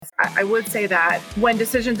I would say that when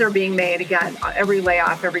decisions are being made, again, every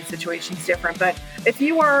layoff, every situation is different. But if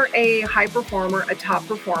you are a high performer, a top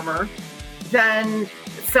performer, then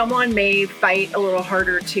someone may fight a little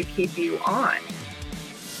harder to keep you on.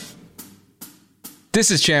 This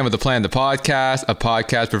is Chan with The Plan, the podcast, a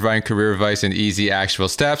podcast providing career advice and easy, actionable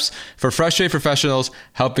steps for frustrated professionals,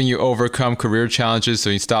 helping you overcome career challenges so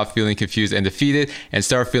you stop feeling confused and defeated and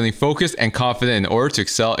start feeling focused and confident in order to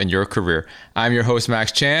excel in your career. I'm your host,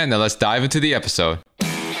 Max Chan. Now let's dive into the episode.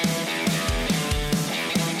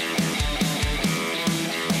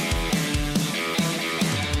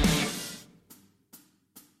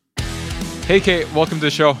 Hey, Kate, welcome to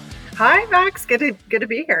the show. Hi, Max. Good to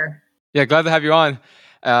be here. Yeah, glad to have you on.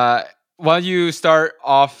 Why don't you start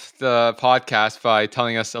off the podcast by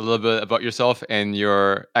telling us a little bit about yourself and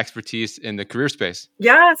your expertise in the career space?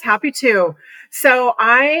 Yes, happy to. So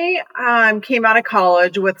I came out of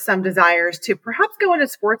college with some desires to perhaps go into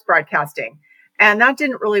sports broadcasting, and that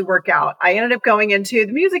didn't really work out. I ended up going into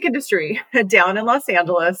the music industry down in Los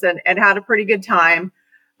Angeles and had a pretty good time.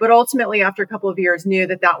 But ultimately, after a couple of years, knew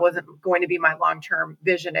that wasn't going to be my long-term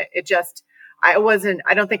vision. I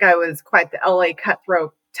don't think I was quite the LA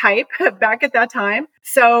cutthroat type back at that time.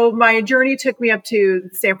 So my journey took me up to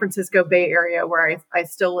the San Francisco Bay Area where I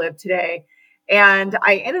still live today. And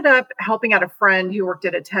I ended up helping out a friend who worked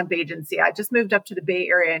at a temp agency. I just moved up to the Bay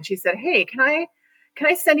Area and she said, "Hey, can I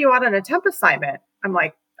send you out on a temp assignment?" I'm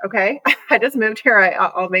like, "Okay, I just moved here.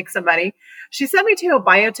 I'll make some money." She sent me to a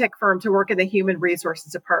biotech firm to work in the human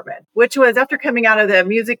resources department, which was after coming out of the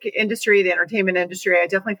music industry, the entertainment industry. I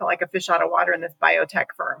definitely felt like a fish out of water in this biotech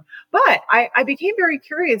firm. But I became very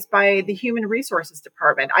curious by the human resources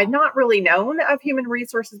department. I'd not really known of human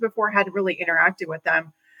resources before, hadn't really interacted with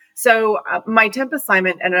them. So my temp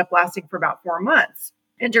assignment ended up lasting for about 4 months.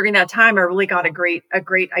 And during that time, I really got a great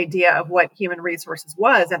idea of what human resources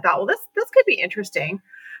was. I thought, well, this could be interesting.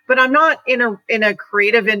 But I'm not in a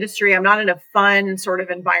creative industry. I'm not in a fun sort of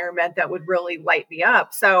environment that would really light me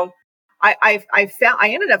up. So I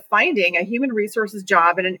ended up finding a human resources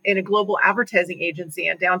job in a global advertising agency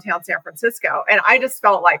in downtown San Francisco, and I just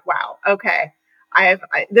felt like, wow, okay,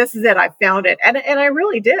 this is it. I found it, and I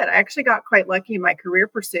really did. I actually got quite lucky in my career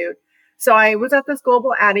pursuit. So I was at this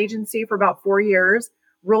global ad agency for about 4 years,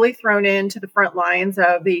 really thrown into the front lines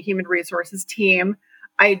of the human resources team.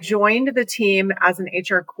 I joined the team as an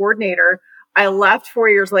HR coordinator. I left 4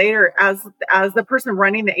 years later as the person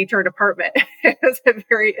running the HR department. It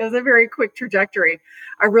was a very quick trajectory.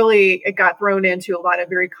 I got thrown into a lot of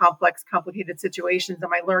very complex, complicated situations,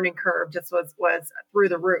 and my learning curve just was through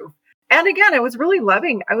the roof. And again, I was really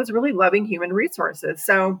loving human resources.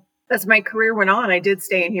 So as my career went on, I did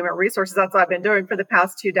stay in human resources. That's what I've been doing for the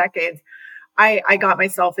past 2 decades. I got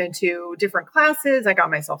myself into different classes. I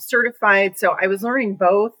got myself certified. So I was learning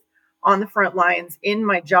both on the front lines in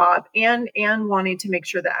my job and wanting to make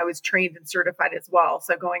sure that I was trained and certified as well.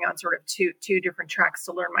 So going on sort of two different tracks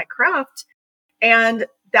to learn my craft. And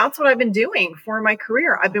that's what I've been doing for my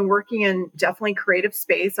career. I've been working in definitely creative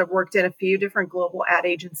space. I've worked in a few different global ad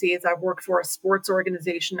agencies. I've worked for a sports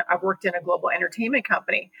organization. I've worked in a global entertainment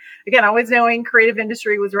company. Again, always knowing creative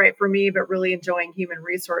industry was right for me, but really enjoying human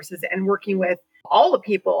resources and working with all the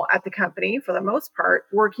people at the company for the most part,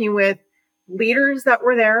 working with leaders that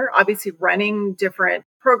were there, obviously running different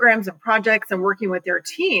programs and projects and working with their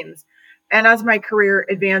teams. And as my career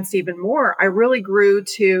advanced even more, I really grew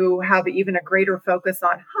to have even a greater focus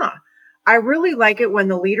on, I really like it when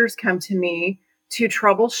the leaders come to me to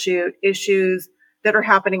troubleshoot issues that are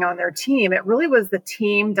happening on their team. It really was the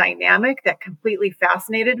team dynamic that completely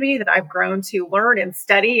fascinated me, that I've grown to learn and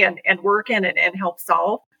study and work in and help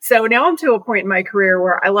solve. So now I'm to a point in my career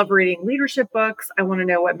where I love reading leadership books. I want to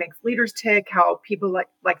know what makes leaders tick, how people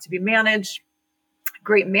like to be managed,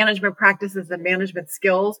 great management practices and management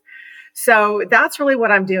skills. So that's really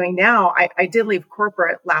what I'm doing now. I did leave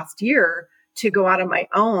corporate last year to go out on my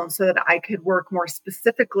own so that I could work more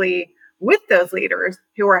specifically with those leaders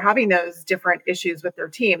who are having those different issues with their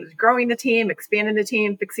teams, growing the team, expanding the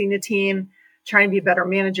team, fixing the team, trying to be better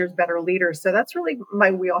managers, better leaders. So that's really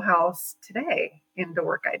my wheelhouse today in the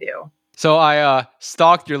work I do. So I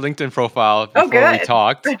stalked your LinkedIn profile before we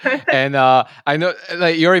talked. And I know,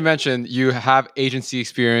 like you already mentioned, you have agency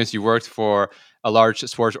experience. You worked for a large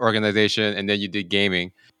sports organization, and then you did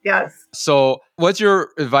gaming. Yes. So what's your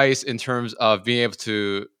advice in terms of being able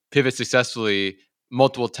to pivot successfully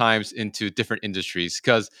multiple times into different industries?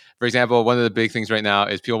 Because, for example, one of the big things right now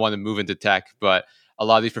is people want to move into tech, but a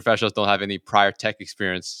lot of these professionals don't have any prior tech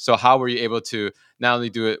experience. So how were you able to not only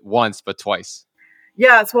do it once, but twice?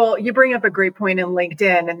 Yes, well, you bring up a great point in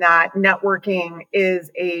LinkedIn, and that networking is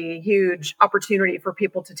a huge opportunity for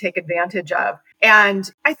people to take advantage of. And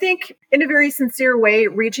I think in a very sincere way,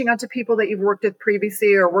 reaching out to people that you've worked with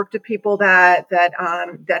previously or worked with people that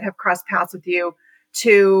have crossed paths with you,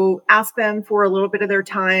 to ask them for a little bit of their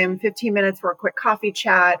time, 15 minutes for a quick coffee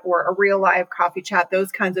chat or a real live coffee chat,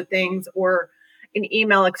 those kinds of things, or an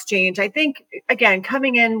email exchange. I think, again,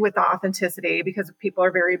 coming in with authenticity because people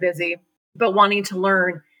are very busy, but wanting to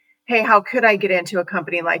learn, hey, how could I get into a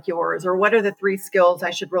company like yours? Or what are the 3 skills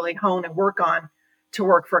I should really hone and work on to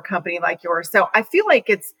work for a company like yours? So I feel like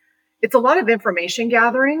it's a lot of information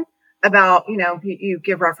gathering about, you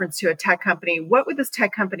give reference to a tech company. What would this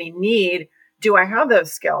tech company need? Do I have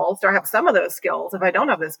those skills? Do I have some of those skills? If I don't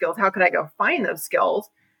have those skills, how could I go find those skills?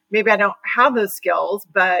 Maybe I don't have those skills,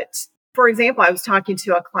 but for example, I was talking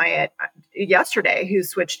to a client yesterday who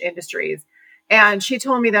switched industries, and she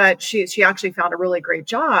told me that she actually found a really great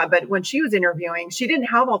job, but when she was interviewing, she didn't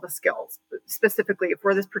have all the skills specifically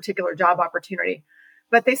for this particular job opportunity.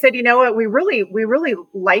 But they said, you know what, we really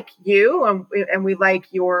like you, and we like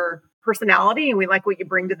your personality, and we like what you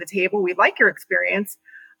bring to the table. We like your experience,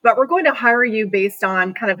 but we're going to hire you based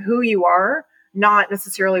on kind of who you are, not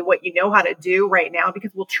necessarily what you know how to do right now,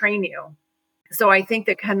 because we'll train you. So I think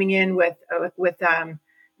that coming in with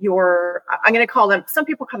your, I'm going to call them, some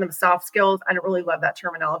people call them soft skills. I don't really love that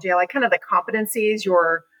terminology. I like kind of the competencies,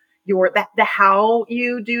 the how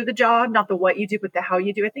you do the job, not the what you do, but the how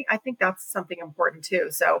you do. I think that's something important too.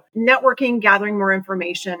 So networking, gathering more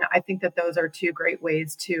information. I think that those are 2 great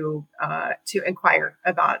ways to inquire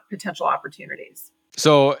about potential opportunities.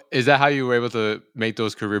 So is that how you were able to make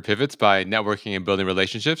those career pivots, by networking and building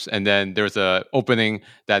relationships? And then there's a opening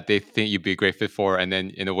that they think you'd be a great fit for, and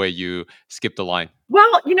then in a way you skip the line.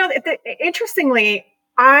 Well, interestingly,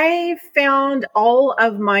 I found all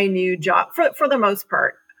of my new job for the most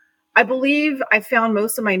part. I believe I found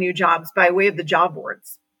most of my new jobs by way of the job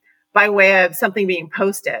boards, by way of something being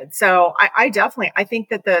posted. So I definitely, I think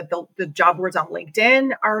that the job boards on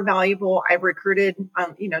LinkedIn are valuable. I've recruited,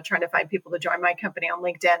 trying to find people to join my company on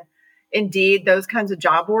LinkedIn. Indeed, those kinds of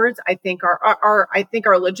job boards, I think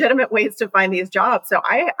are legitimate ways to find these jobs. So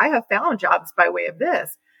I have found jobs by way of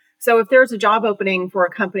this. So if there's a job opening for a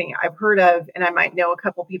company I've heard of, and I might know a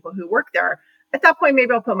couple people who work there, at that point,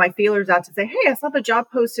 maybe I'll put my feelers out to say, hey, I saw the job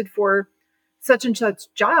posted for such and such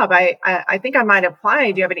job. I think I might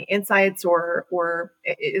apply. Do you have any insights, or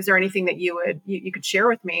is there anything that you could share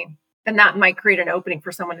with me? And that might create an opening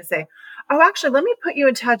for someone to say, oh, actually, let me put you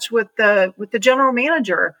in touch with the general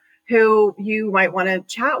manager who you might want to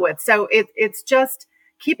chat with. So it's just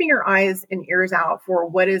keeping your eyes and ears out for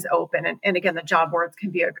what is open. And again, the job boards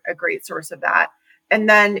can be a great source of that. And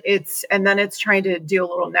then it's trying to do a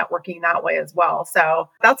little networking that way as well. So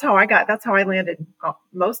that's how I landed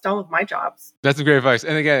most all of my jobs. That's a great advice.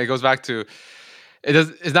 And again, it goes back to,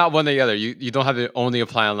 it's not one or the other. You don't have to only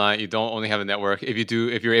apply online. You don't only have a network. If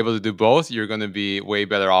you're able to do both, you're going to be way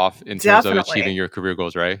better off in terms of achieving your career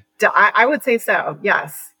goals, right? I would say so.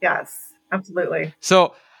 Yes, absolutely.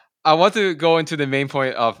 So I want to go into the main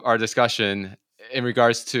point of our discussion in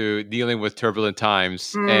regards to dealing with turbulent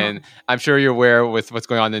times. And I'm sure you're aware with what's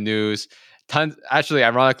going on in the news.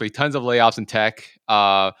 Ironically, tons of layoffs in tech.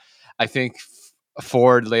 I think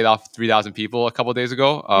Ford laid off 3,000 people a couple of days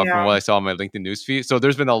ago, from what I saw on my LinkedIn newsfeed. So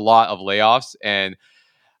there's been a lot of layoffs, and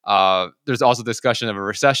there's also discussion of a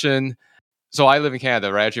recession. So I live in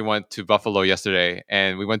Canada, right? I actually went to Buffalo yesterday,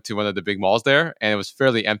 and we went to one of the big malls there, and it was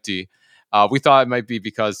fairly empty. We thought it might be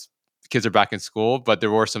because kids are back in school, but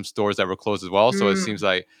there were some stores that were closed as well. So it seems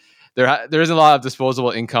like there isn't a lot of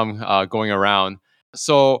disposable income going around.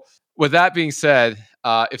 So with that being said,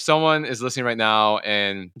 if someone is listening right now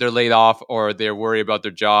and they're laid off, or they're worried about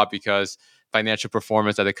their job because financial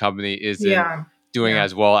performance at the company isn't doing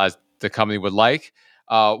as well as the company would like,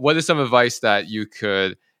 what is some advice that you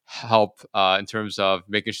could help in terms of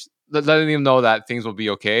letting them know that things will be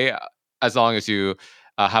okay, as long as you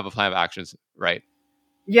have a plan of actions, right?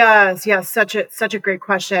 Yes, such a great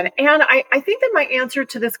question. And I think that my answer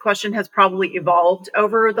to this question has probably evolved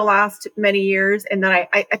over the last many years. And then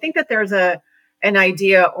I think that there's an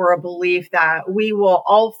idea or a belief that we will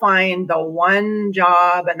all find the one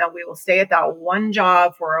job, and then we will stay at that one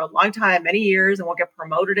job for a long time, many years, and we'll get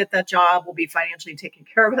promoted at that job. We'll be financially taken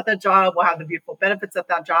care of at that job. We'll have the beautiful benefits of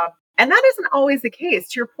that job. And that isn't always the case.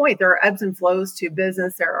 To your point, there are ebbs and flows to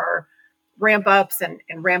business. There are ramp ups and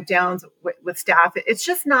ramp downs with staff. It's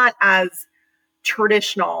just not as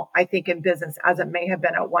traditional, I think, in business as it may have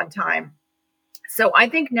been at one time. So I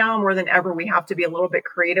think now more than ever, we have to be a little bit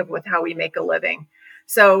creative with how we make a living.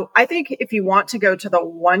 So I think if you want to go to the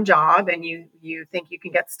one job and you think you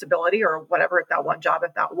can get stability or whatever at that one job,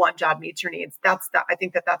 if that one job meets your needs, I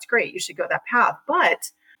think that's great. You should go that path.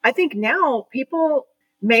 But I think now people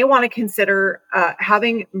may want to consider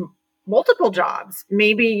having multiple jobs.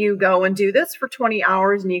 Maybe you go and do this for 20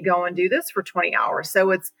 hours and you go and do this for 20 hours.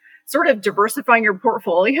 So it's sort of diversifying your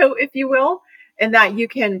portfolio, if you will, and that you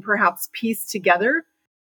can perhaps piece together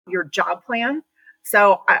your job plan.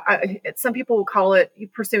 So some people will call it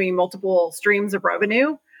pursuing multiple streams of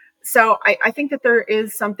revenue. So I think that there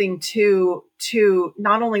is something to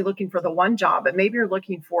not only looking for the one job, but maybe you're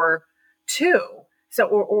looking for two. So,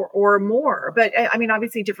 or more, but I mean,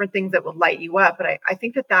 obviously different things that would light you up. But I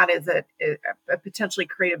think that is a potentially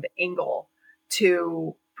creative angle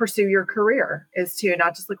to pursue your career, is to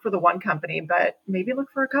not just look for the one company, but maybe look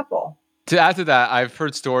for a couple. To add to that, I've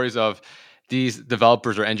heard stories of these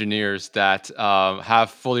developers or engineers that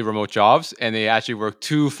have fully remote jobs, and they actually work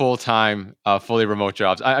two full-time, fully remote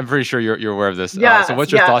jobs. I'm pretty sure you're aware of this. Yes, so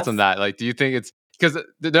what's your thoughts on that? Like, do you think it's because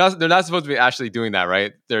they're not supposed to be actually doing that,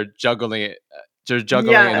 right? They're juggling it. They're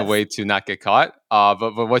juggling in a way to not get caught.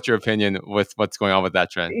 But what's your opinion with what's going on with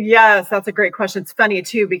that trend? Yes, that's a great question. It's funny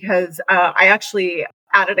too, because I actually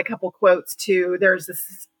added a couple quotes to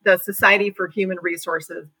the Society for Human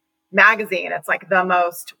Resources magazine. It's like the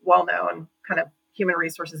most well-known kind of human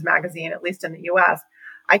resources magazine, at least in the US.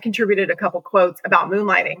 I contributed a couple quotes about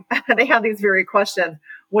moonlighting. They have these very questions.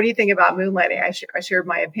 What do you think about moonlighting? I shared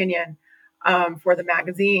my opinion for the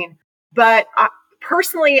magazine. But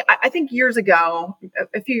personally, I think a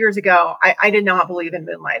few years ago, I did not believe in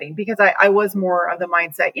moonlighting because I was more of the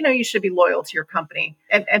mindset, you should be loyal to your company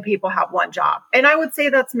and people have one job. And I would say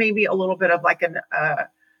that's maybe a little bit of like an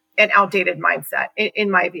outdated mindset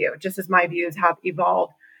in my view, just as my views have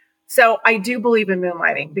evolved. So I do believe in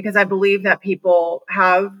moonlighting because I believe that people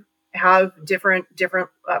have different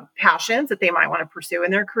passions that they might want to pursue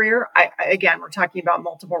in their career. Again, we're talking about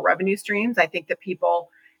multiple revenue streams. I think that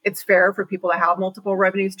it's fair for people to have multiple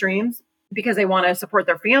revenue streams because they want to support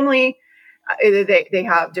their family. They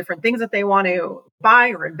have different things that they want to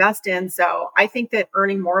buy or invest in. So I think that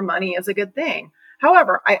earning more money is a good thing.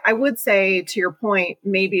 However, I would say, to your point,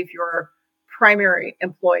 maybe if your primary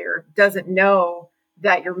employer doesn't know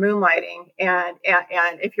that you're moonlighting and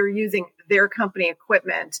if you're using their company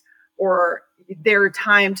equipment or their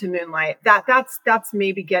time to moonlight, that's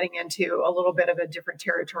maybe getting into a little bit of a different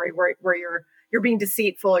territory where you're being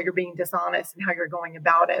deceitful, you're being dishonest in how you're going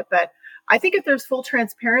about it. But I think if there's full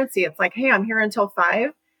transparency, it's like, hey, I'm here until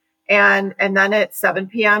 5 and then at 7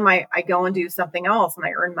 p.m. I go and do something else and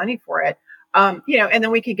I earn money for it. And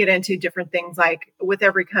then we could get into different things like with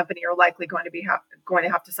every company, you're likely going to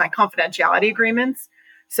have to sign confidentiality agreements.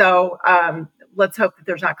 So let's hope that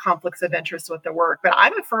there's not conflicts of interest with the work. But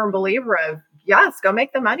I'm a firm believer of, yes, go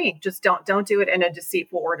make the money. Just don't do it in a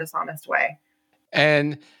deceitful or dishonest way.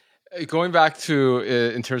 And going back to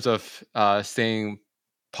in terms of staying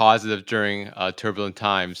positive during turbulent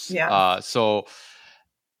times. Yeah. So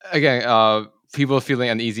again, people feeling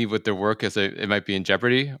uneasy with their work as it might be in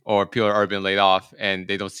jeopardy, or people are being laid off and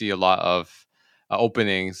they don't see a lot of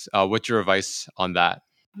openings. What's your advice on that?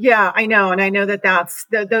 Yeah, I know. And I know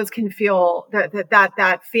those can feel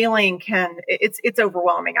that feeling it's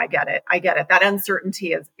overwhelming. I get it. That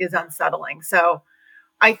uncertainty is unsettling. So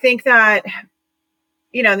I think that,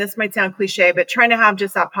 and this might sound cliche, but trying to have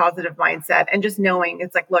just that positive mindset and just knowing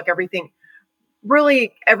it's like, look, everything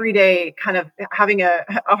really every day, kind of having a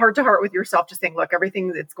heart to heart with yourself, just saying, look,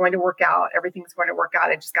 it's going to work out. Everything's going to work out.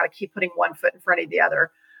 I just got to keep putting one foot in front of the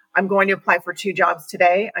other. I'm going to apply for 2 jobs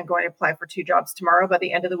today. I'm going to apply for 2 jobs tomorrow. By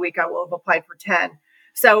the end of the week, I will have applied for 10.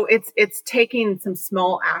 So it's taking some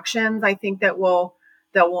small actions, I think, that will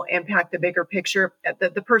impact the bigger picture.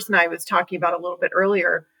 The person I was talking about a little bit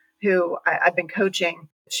earlier, who I've been coaching,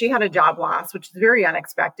 she had a job loss, which is very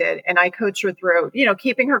unexpected. And I coached her through,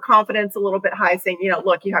 keeping her confidence a little bit high, saying,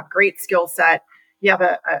 look, you have great skill set. You have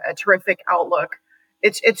a terrific outlook.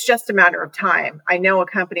 It's just a matter of time. I know a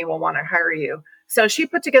company will want to hire you. So she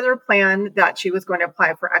put together a plan that she was going to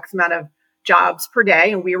apply for X amount of jobs per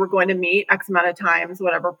day. And we were going to meet X amount of times,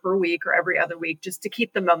 whatever, per week or every other week, just to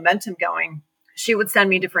keep the momentum going. She would send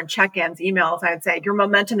me different check-ins, emails. I would say, your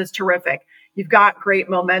momentum is terrific. You've got great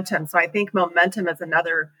momentum. So I think momentum is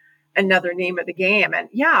another name of the game. And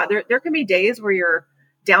yeah, there can be days where you're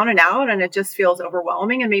down and out and it just feels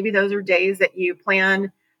overwhelming. And maybe those are days that you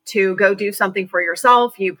plan to go do something for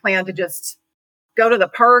yourself. You plan to just go to the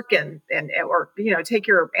park and take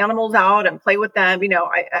your animals out and play with them.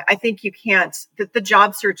 I think you can't, the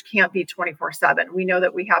job search can't be 24/7. We know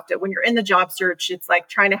that we have to, when you're in the job search, it's like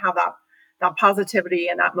trying to have that positivity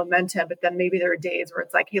and that momentum. But then maybe there are days where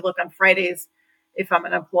it's like, hey, look, on Fridays, if I'm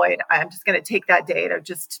unemployed, I'm just going to take that day to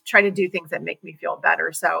just try to do things that make me feel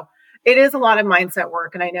better. So it is a lot of mindset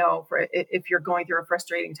work. And I know if you're going through a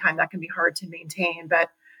frustrating time, that can be hard to maintain, but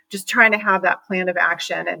just trying to have that plan of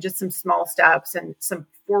action and just some small steps and some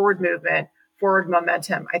forward movement, forward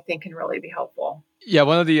momentum, I think can really be helpful. Yeah,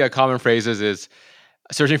 one of the common phrases is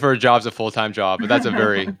searching for a job is a full-time job, but that's a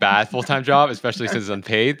very bad full-time job, especially since it's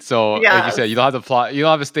unpaid. So, like you Yes. said, you don't have to apply, you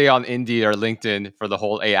don't have to stay on Indeed or LinkedIn for the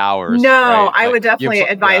whole 8 hours. No, right? I Like, would definitely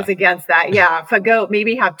advise yeah. against that. Yeah. If I go,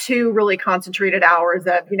 maybe have 2 really concentrated hours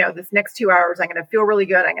of, this next 2 hours, I'm going to feel really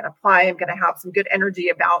good. I'm going to apply. I'm going to have some good energy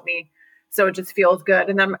about me. So it just feels good.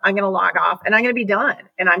 And then I'm going to log off and I'm going to be done.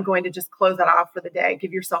 And I'm going to just close that off for the day.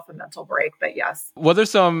 Give yourself a mental break. But yes. What are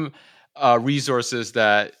some resources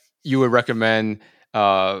that you would recommend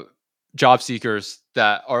job seekers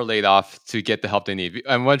that are laid off to get the help they need?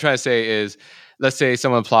 And what I'm trying to say is, let's say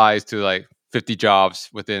someone applies to like 50 jobs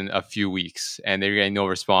within a few weeks and they're getting no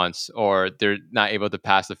response, or they're not able to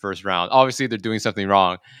pass the first round. Obviously, they're doing something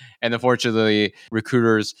wrong. And unfortunately,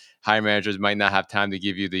 recruiters, hiring managers might not have time to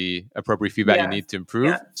give you the appropriate feedback you Yes. need to improve.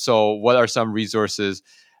 Yes. So what are some resources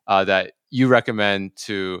that you recommend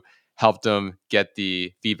to help them get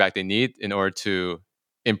the feedback they need in order to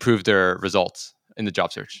improve their results in the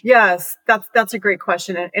job search? Yes, that's a great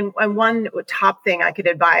question. And one top thing I could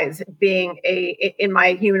advise, being in my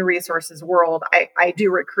human resources world, I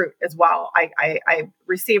do recruit as well. I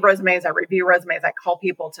receive resumes, I review resumes, I call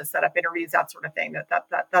people to set up interviews, that sort of thing.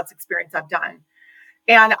 That's experience I've done.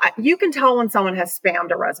 And you can tell when someone has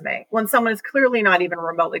spammed a resume, when someone is clearly not even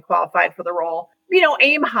remotely qualified for the role.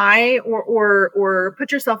 Aim high or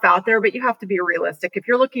put yourself out there, but you have to be realistic. If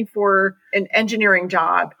you're looking for an engineering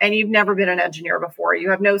job and you've never been an engineer before, you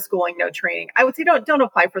have no schooling, no training, I would say don't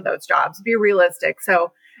apply for those jobs. Be realistic.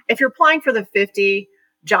 So if you're applying for the 50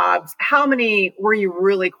 jobs, how many were you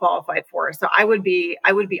really qualified for? So I would be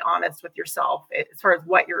honest with yourself as far as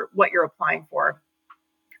what you're applying for.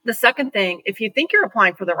 The second thing, if you think you're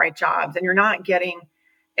applying for the right jobs and you're not getting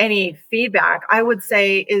any feedback, I would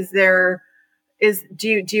say,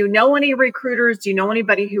 do you know any recruiters? Do you know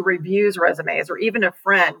anybody who reviews resumes, or even a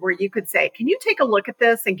friend where you could say, can you take a look at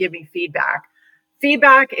this and give me feedback?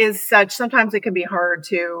 Feedback is sometimes it can be hard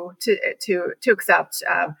to accept,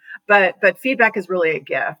 but feedback is really a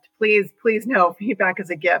gift. Please know feedback is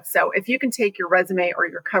a gift. So if you can take your resume or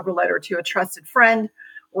your cover letter to a trusted friend,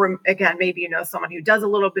 or again, maybe someone who does a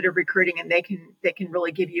little bit of recruiting and they can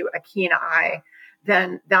really give you a keen eye,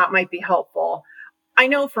 then that might be helpful. I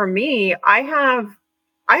know for me, I have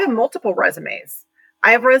multiple resumes.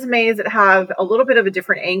 I have resumes that have a little bit of a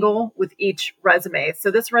different angle with each resume. So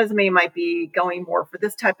this resume might be going more for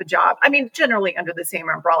this type of job. I mean, generally under the same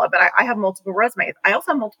umbrella, but I have multiple resumes. I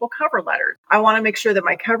also have multiple cover letters. I want to make sure that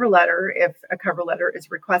my cover letter, if a cover letter is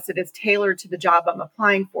requested, is tailored to the job I'm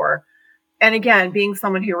applying for. And again, being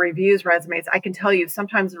someone who reviews resumes, I can tell you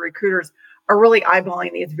sometimes the recruiters are really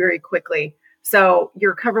eyeballing these very quickly. So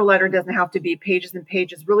your cover letter doesn't have to be pages and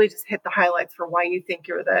pages. Really just hit the highlights for why you think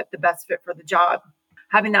you're the best fit for the job.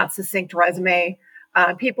 Having that succinct resume.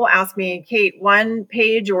 People ask me, Kate, 1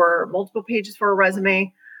 page or multiple pages for a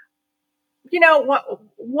resume?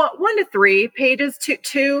 What 1 to 3 pages,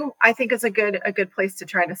 two, I think is a good place to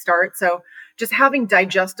try to start. So just having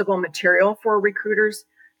digestible material for recruiters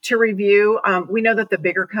to review. We know that the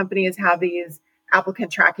bigger companies have these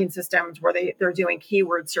applicant tracking systems where they're doing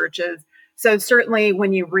keyword searches. So certainly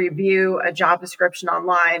when you review a job description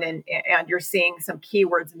online and you're seeing some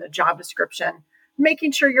keywords in the job description,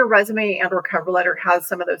 making sure your resume and or cover letter has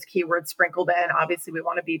some of those keywords sprinkled in. Obviously, we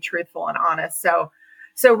want to be truthful and honest.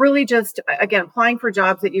 So really just, again, applying for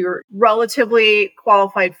jobs that you're relatively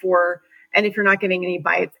qualified for. And if you're not getting any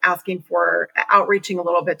bites, asking for outreaching a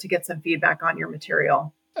little bit to get some feedback on your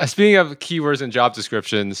material. Speaking of keywords and job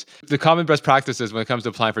descriptions, the common best practices when it comes to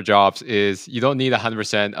applying for jobs is you don't need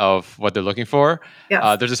 100% of what they're looking for.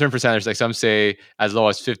 Yes. There's a certain percentage, like some say as low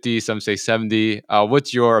as 50, some say 70.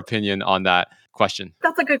 What's your opinion on that question?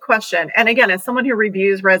 That's a good question. And again, as someone who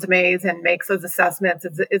reviews resumes and makes those assessments,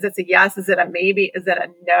 is it a yes? Is it a maybe? Is it a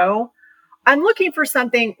no? I'm looking for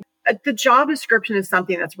something. The job description is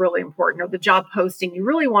something that's really important, or the job posting. You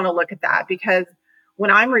really want to look at that, because when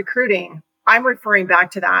I'm recruiting, I'm referring back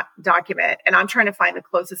to that document and I'm trying to find the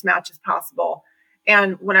closest matches possible.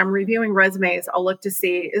 And when I'm reviewing resumes, I'll look to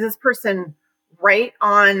see, is this person right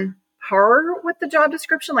on par with the job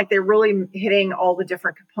description? Like they're really hitting all the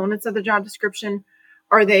different components of the job description?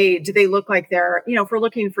 Do they look like they're, if we're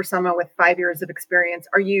looking for someone with 5 years of experience,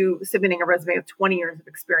 are you submitting a resume of 20 years of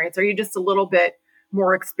experience? Are you just a little bit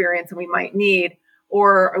more experience than we might need?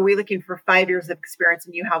 Or are we looking for 5 years of experience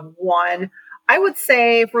and you have one? I would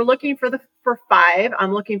say if we're looking for five,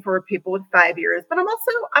 I'm looking for people with 5 years, but I'm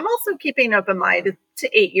also keeping an open mind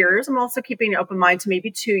to 8 years. I'm also keeping an open mind to maybe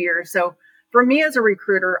 2 years. So for me as a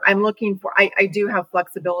recruiter, I'm looking for, I do have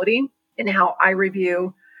flexibility in how I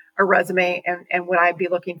review a resume and what I'd be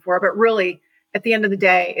looking for. But really, at the end of the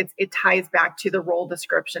day, it ties back to the role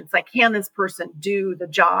description. It's like, can this person do the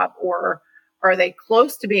job, or are they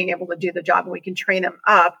close to being able to do the job and we can train them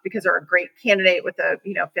up because they're a great candidate with a,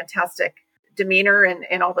 fantastic demeanor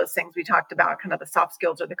and all those things we talked about, kind of the soft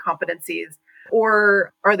skills or the competencies?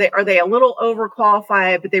 Or are they a little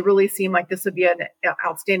overqualified, but they really seem like this would be an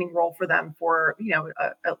outstanding role for them for,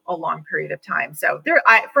 a long period of time? So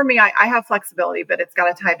for me, I have flexibility, but it's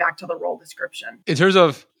got to tie back to the role description. In terms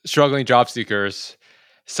of struggling job seekers,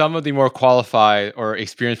 some of the more qualified or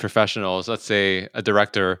experienced professionals, let's say a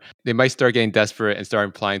director, they might start getting desperate and start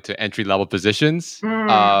applying to entry level positions.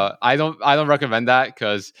 I don't recommend that,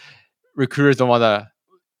 because recruiters don't want to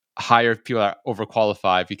hire people that are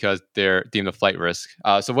overqualified because they're deemed a flight risk.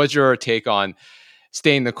 So what's your take on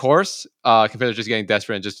staying the course compared to just getting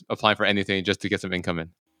desperate and just applying for anything just to get some income in?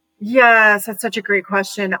 Yes, that's such a great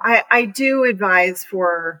question. I do advise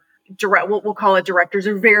for we'll call it directors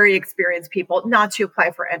or very experienced people not to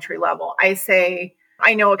apply for entry level.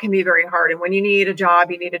 I know it can be very hard. And when you need a job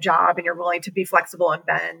and you're willing to be flexible and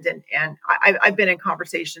bend. And I've been in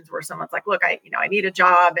conversations where someone's like, look, I need a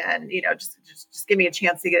job and, just give me a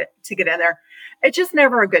chance to get in there. It's just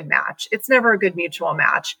never a good match. It's never a good mutual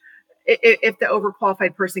match. If the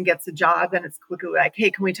overqualified person gets a job, then it's quickly like, hey,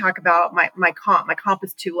 can we talk about my comp? My comp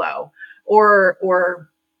is too low. Or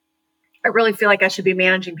I really feel like I should be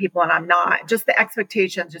managing people and I'm not. Just the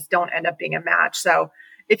expectations just don't end up being a match. So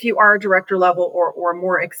if you are director level or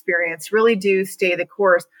more experienced, really do stay the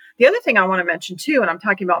course. The other thing I want to mention too, and I'm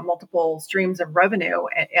talking about multiple streams of revenue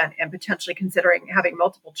and potentially considering having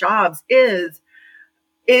multiple jobs, is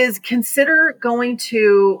consider going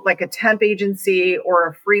to like a temp agency or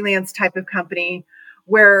a freelance type of company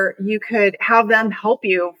where you could have them help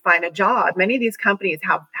you find a job. Many of these companies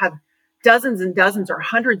have dozens and dozens or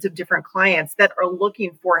hundreds of different clients that are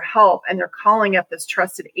looking for help, and they're calling up this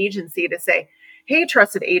trusted agency to say, hey,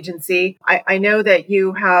 trusted agency, I know that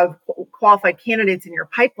you have qualified candidates in your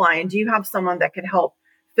pipeline. Do you have someone that can help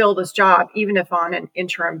fill this job, even if on an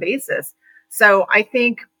interim basis? So I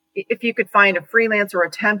think if you could find a freelance or a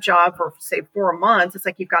temp job for, say, 4 months, it's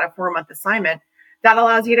like you've got a 4-month assignment that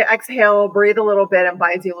allows you to exhale, breathe a little bit, and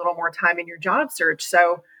buys you a little more time in your job search.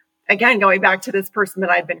 So again, going back to this person that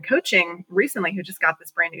I've been coaching recently who just got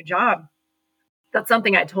this brand new job, that's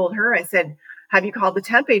something I told her. I said, have you called the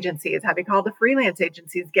temp agencies? Have you called the freelance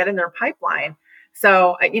agencies? Get in their pipeline.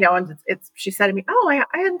 So, and she said to me, oh,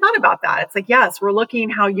 I hadn't thought about that. It's like, yes, we're looking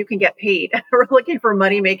how you can get paid. We're looking for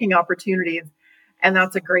money-making opportunities. And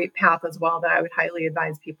that's a great path as well that I would highly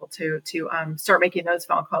advise people to start making those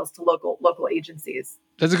phone calls to local agencies.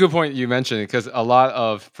 That's a good point you mentioned, because a lot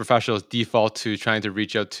of professionals default to trying to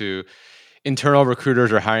reach out to internal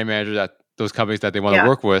recruiters or hiring managers at those companies that they want to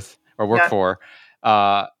work with or work for.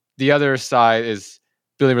 The other side is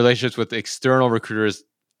building relationships with external recruiters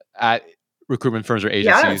at recruitment firms or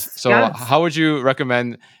agencies. How would you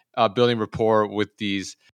recommend building rapport with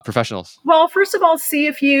these professionals? Well, first of all, see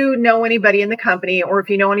if you know anybody in the company or if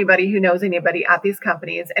you know anybody who knows anybody at these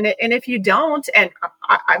companies. And if you don't, and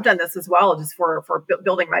I've done this as well, just for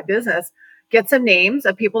building my business, get some names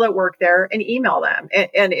of people that work there and email them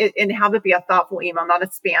and have it be a thoughtful email, not a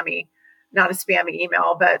spammy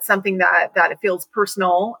email, but something that it feels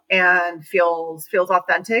personal and feels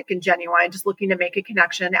authentic and genuine, just looking to make a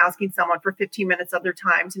connection, asking someone for 15 minutes of their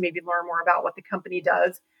time to maybe learn more about what the company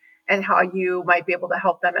does and how you might be able to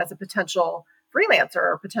help them as a potential freelancer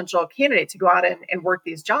or potential candidate to go out and work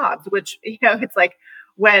these jobs, which, it's like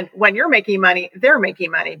when you're making money, they're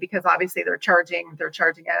making money because obviously they're charging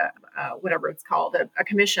a whatever it's called, a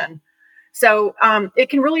commission. So it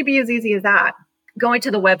can really be as easy as that. Going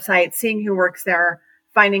to the website, seeing who works there,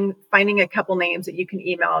 finding a couple names that you can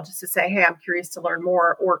email just to say, hey, I'm curious to learn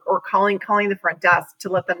more, or calling the front desk to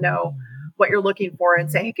let them know what you're looking for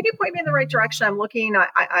and say, hey, can you point me in the right direction?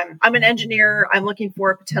 I'm an engineer. I'm looking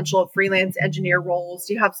for potential freelance engineer roles.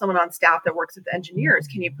 Do you have someone on staff that works with engineers?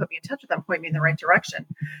 Can you put me in touch with them? Point me in the right direction.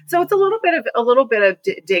 So it's a little bit of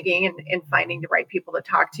digging and finding the right people to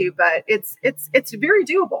talk to, but it's very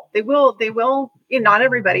doable. They will, not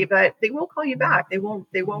everybody, but they will call you back. They will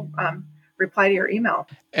reply to your email.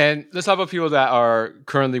 And let's talk about people that are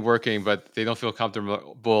currently working, but they don't feel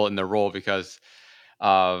comfortable in their role because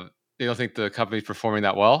they don't think the company's performing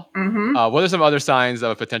that well. Mm-hmm. What are some other signs of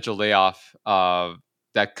a potential layoff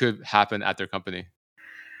that could happen at their company?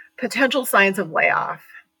 Potential signs of layoff.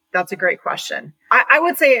 That's a great question. I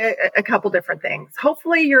would say a couple different things.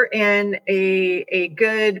 Hopefully you're in a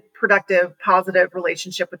good, productive, positive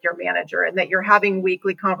relationship with your manager, and that you're having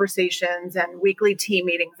weekly conversations and weekly team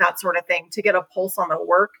meetings, that sort of thing, to get a pulse on the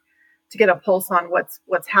work, to get a pulse on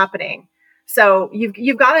what's happening. So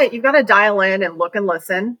you've got to dial in and look and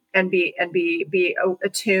listen and be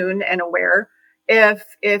attuned and aware. If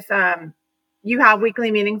you have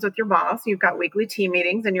weekly meetings with your boss, you've got weekly team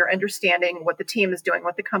meetings, and you're understanding what the team is doing,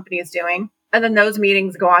 what the company is doing. And then those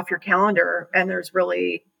meetings go off your calendar and there's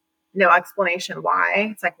really no explanation why.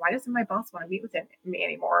 It's like, why doesn't my boss want to meet with me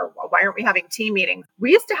anymore? Why aren't we having team meetings?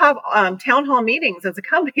 We used to have town hall meetings as a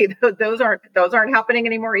company. Those aren't happening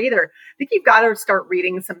anymore either. I think you've got to start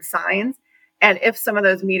reading some signs. And if some of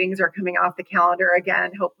those meetings are coming off the calendar,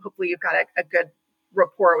 again, hopefully you've got a good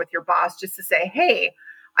rapport with your boss just to say, hey,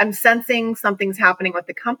 I'm sensing something's happening with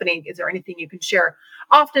the company. Is there anything you can share?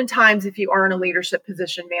 Oftentimes, if you are in a leadership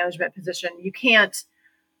position, management position,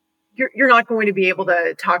 you're not going to be able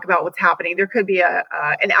to talk about what's happening. There could be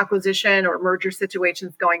an acquisition or merger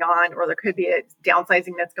situations going on, or there could be a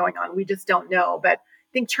downsizing that's going on. We just don't know. But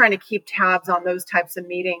I think trying to keep tabs on those types of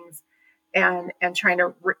meetings and trying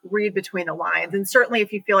to read between the lines. And certainly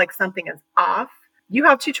if you feel like something is off, you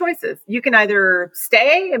have two choices. You can either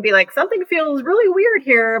stay and be like, something feels really weird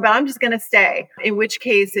here, but I'm just going to stay. In which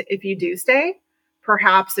case, if you do stay,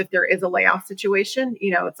 perhaps if there is a layoff situation,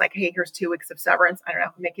 it's like, hey, here's 2 weeks of severance. I don't know,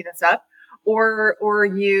 I'm making this up. Or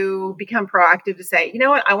you become proactive to say, you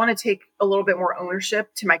know what, I want to take a little bit more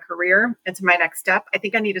ownership to my career and to my next step. I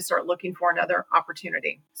think I need to start looking for another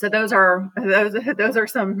opportunity. So those are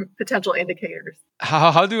some potential indicators.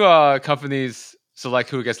 How do companies select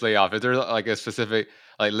who gets laid off? Is there like a specific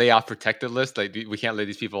layoff protected list? Like we can't lay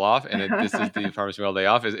these people off, and then this is the departments we want to lay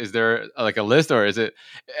off. Is there like a list, or is it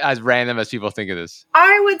as random as people think it is?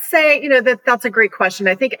 I would say, that's a great question.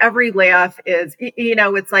 I think every layoff is,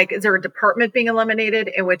 it's like, is there a department being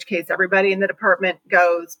eliminated? In which case everybody in the department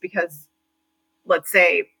goes because, let's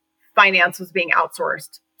say, finance was being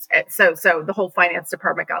outsourced. So the whole finance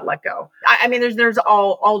department got let go. I mean, there's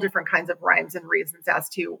all different kinds of rhymes and reasons as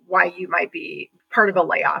to why you might be part of a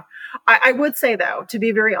layoff. I would say, though, to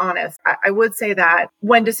be very honest, I would say that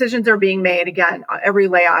when decisions are being made, again, every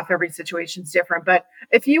layoff, every situation is different. But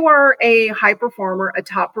if you are a high performer, a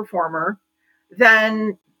top performer,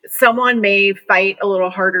 then someone may fight a little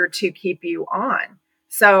harder to keep you on.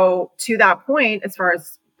 So to that point, as far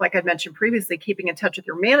as, like I mentioned previously, keeping in touch with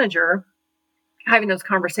your manager, having those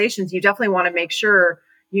conversations, you definitely want to make sure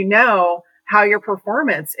you know how your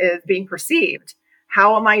performance is being perceived.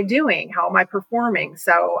 How am I doing? How am I performing?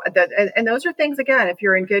 So and those are things, again, if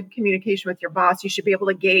you're in good communication with your boss, you should be able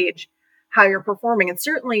to gauge how you're performing. And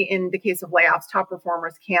certainly in the case of layoffs, top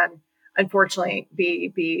performers can unfortunately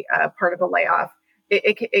be part of a layoff.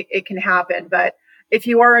 It can happen. But if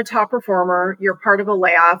you are a top performer, you're part of a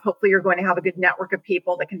layoff, hopefully you're going to have a good network of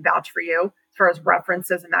people that can vouch for you as far as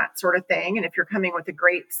references and that sort of thing. And if you're coming with a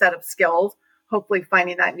great set of skills, hopefully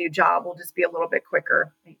finding that new job will just be a little bit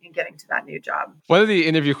quicker in getting to that new job. One of the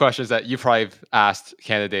interview questions that you probably asked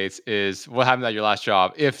candidates is what happened at your last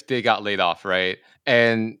job if they got laid off, right?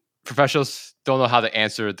 And professionals don't know how to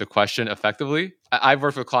answer the question effectively. I've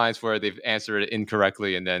worked with clients where they've answered it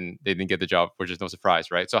incorrectly and then they didn't get the job, which is no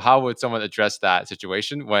surprise, right? So how would someone address that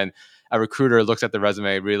situation when a recruiter looks at the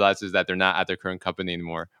resume, realizes that they're not at their current company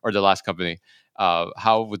anymore or their last company?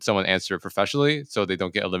 How would someone answer professionally so they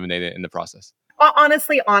don't get eliminated in the process?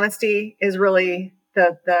 Honestly, honesty is really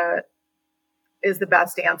the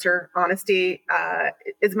best answer. Honesty,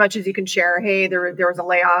 as much as you can share. Hey, there was a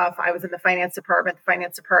layoff. I was in the finance department. The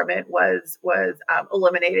finance department was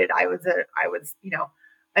eliminated. I was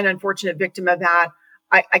an unfortunate victim of that.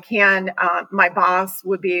 My boss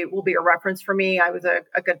will be a reference for me. I was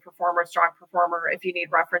a good performer, strong performer. If you need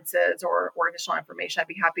references or additional information, I'd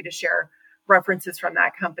be happy to share references from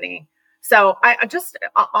that company. So I just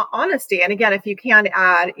honesty. And again, if you can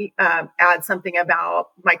add something about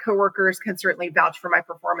my coworkers can certainly vouch for my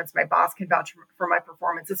performance. My boss can vouch for my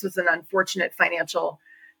performance. This was an unfortunate financial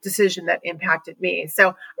decision that impacted me. So,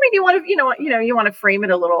 I mean, you want to frame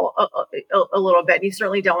it a little bit. You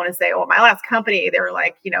certainly don't want to say, oh, my last company, they were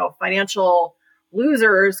like, financial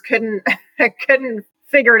losers couldn't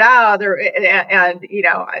figure it out, and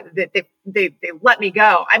they let me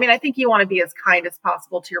go. I mean, I think you want to be as kind as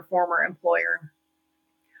possible to your former employer,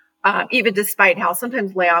 even despite how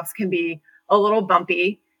sometimes layoffs can be a little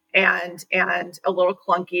bumpy and a little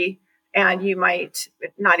clunky, and you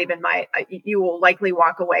will likely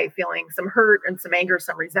walk away feeling some hurt and some anger,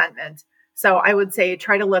 some resentment. So I would say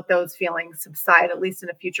try to let those feelings subside, at least in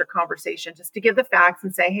a future conversation, just to give the facts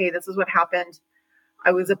and say, hey, this is what happened.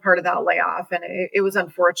 I was a part of that layoff, and it was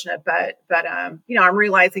unfortunate, but I'm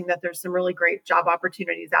realizing that there's some really great job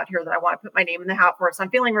opportunities out here that I want to put my name in the hat for. So I'm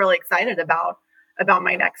feeling really excited about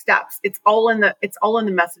my next steps. It's all in the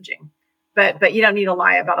messaging, but you don't need to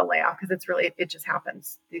lie about a layoff because it just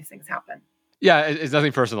happens. These things happen. Yeah, it's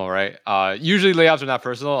nothing personal, right? Usually layoffs are not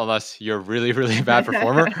personal unless you're really, really bad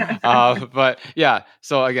performer. But yeah,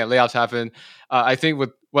 so again, layoffs happen. I think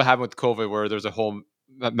with what happened with COVID, where there's a whole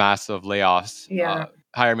mass of layoffs, Yeah.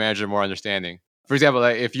 higher managers are more understanding. For example,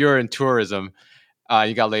 like if you're in tourism,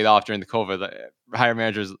 you got laid off during the COVID, higher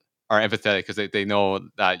managers are empathetic because they know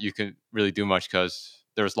that you can really do much because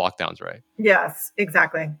there's lockdowns, right? Yes,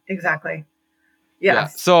 exactly. Yeah.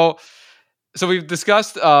 Yes. So we've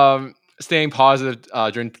discussed staying positive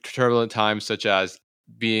during turbulent times, such as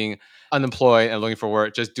being unemployed and looking for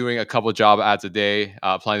work, just doing a couple job ads a day,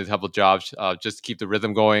 applying to a couple jobs, just to keep the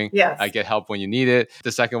rhythm going. Yes. Get help when you need it.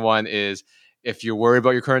 The second one is if you're worried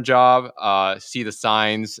about your current job, see the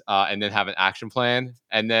signs and then have an action plan.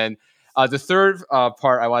 And then the third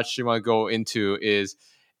part I actually want to go into is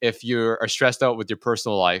if you are stressed out with your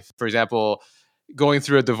personal life. For example, going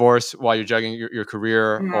through a divorce while you're juggling your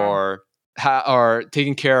career, Mhm. or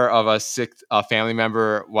taking care of a sick family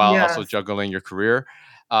member while also Yes. juggling your career.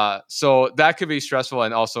 So that could be stressful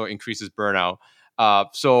and also increases burnout.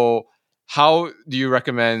 So how do you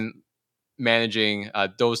recommend managing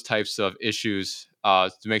those types of issues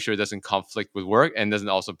to make sure it doesn't conflict with work and doesn't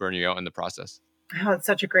also burn you out in the process? Oh, it's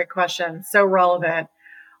such a great question. So relevant.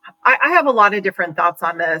 I have a lot of different thoughts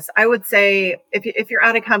on this. I would say if you're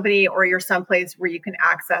at a company or you're someplace where you can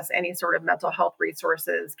access any sort of mental health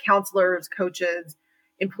resources, counselors, coaches,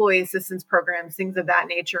 employee assistance programs, things of that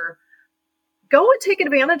nature, go and take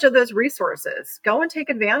advantage of those resources. Go and take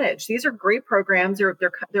advantage. These are great programs.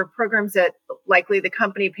 They're programs that likely the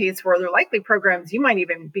company pays for. They're likely programs you might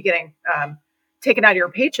even be getting taken out of your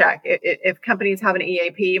paycheck. If companies have an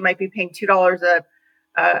EAP, you might be paying $2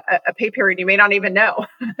 a pay period you may not even know.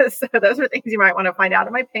 So those are things you might want to find out.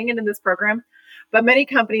 Am I paying into this program? But many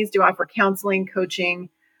companies do offer counseling, coaching,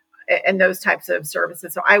 and those types of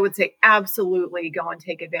services. So I would say absolutely go and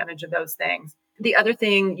take advantage of those things. The other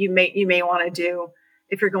thing you may want to do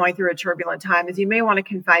if you're going through a turbulent time is you may want to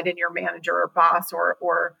confide in your manager or boss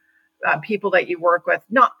or people that you work with,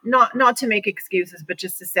 not to make excuses, but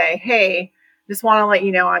just to say, hey, just want to let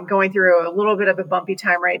you know I'm going through a little bit of a bumpy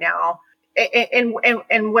time right now. And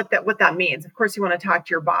what that means. Of course, you want to talk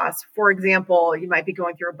to your boss. For example, you might be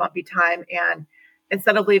going through a bumpy time, and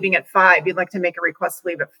instead of leaving at 5, you'd like to make a request to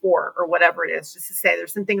leave at 4 or whatever it is, just to say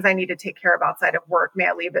there's some things I need to take care of outside of work. May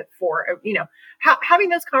I leave at 4? Having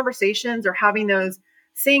those conversations or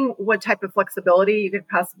seeing what type of flexibility you could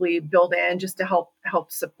possibly build in just to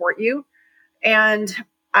help support you. And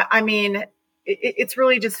I mean, it's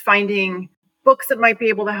really just finding books that might be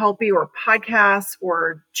able to help you, or podcasts,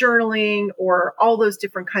 or journaling, or all those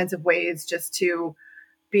different kinds of ways just to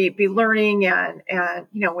be learning. And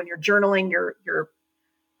when you're journaling, you're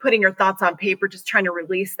putting your thoughts on paper, just trying to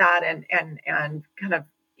release that and kind of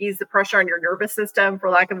ease the pressure on your nervous system,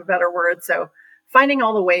 for lack of a better word. So finding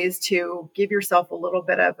all the ways to give yourself a little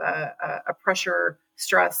bit of a pressure,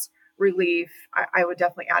 stress relief, I would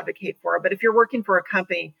definitely advocate for. But if you're working for a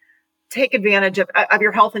company, take advantage of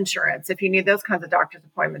your health insurance. If you need those kinds of doctor's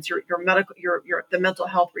appointments, your medical, the mental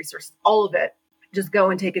health resources, all of it, just go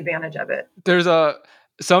and take advantage of it. There's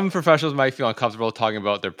some professionals might feel uncomfortable talking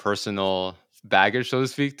about their personal baggage, so to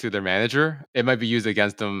speak, to their manager. It might be used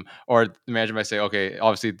against them, or the manager might say, okay,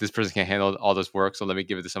 obviously this person can't handle all this work, so let me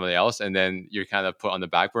give it to somebody else. And then you're kind of put on the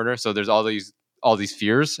back burner. So there's all these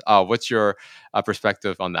fears. What's your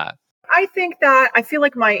perspective on that? I feel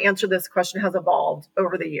like my answer to this question has evolved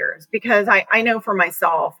over the years, because I know for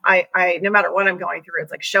myself, I no matter what I'm going through,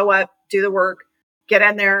 it's like, show up, do the work, get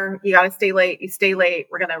in there. You got to stay late. You stay late.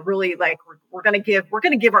 We're going to really we're going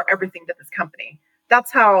to give our everything to this company.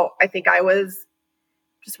 That's how I think I was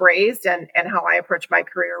just raised, and how I approached my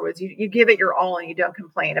career was you give it your all and you don't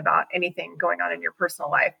complain about anything going on in your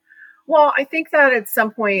personal life. Well, I think that at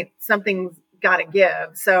some point something's got to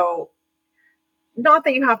give. So not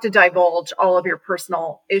that you have to divulge all of your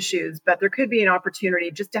personal issues, but there could be an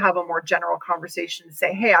opportunity just to have a more general conversation to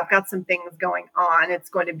say, hey, I've got some things going on. It's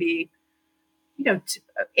going to be,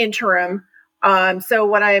 interim. So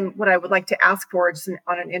what I would like to ask for just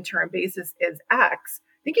on an interim basis is X.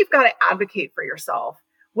 I think you've got to advocate for yourself,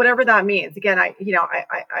 whatever that means. Again,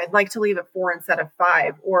 I'd like to leave at 4 instead of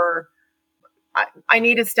 5, or I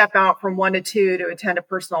need to step out from 1 to 2 to attend a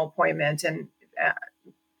personal appointment. And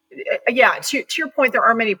Yeah, to your point, there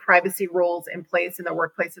are many privacy rules in place in the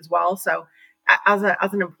workplace as well. So as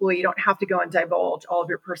an employee, you don't have to go and divulge all of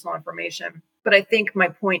your personal information. But I think my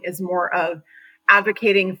point is more of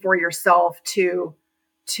advocating for yourself to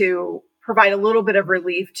provide a little bit of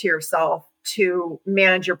relief to yourself to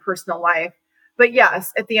manage your personal life. But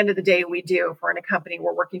yes, at the end of the day, we do. If we're in a company,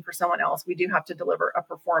 we're working for someone else, we do have to deliver a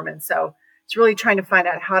performance. So it's really trying to find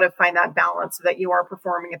out how to find that balance so that you are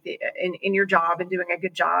performing in your job and doing a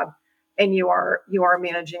good job, and you are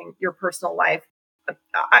managing your personal life.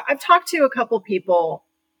 I've talked to a couple people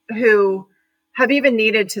who have even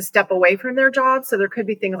needed to step away from their job. So there could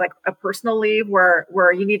be things like a personal leave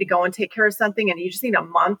where you need to go and take care of something, and you just need a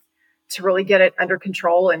month to really get it under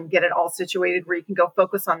control and get it all situated where you can go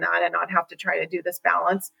focus on that and not have to try to do this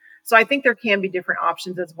balance. So I think there can be different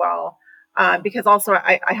options as well. Because also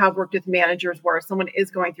I have worked with managers where someone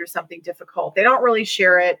is going through something difficult. They don't really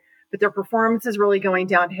share it, but their performance is really going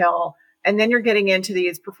downhill. And then you're getting into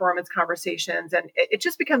these performance conversations, and it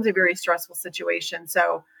just becomes a very stressful situation.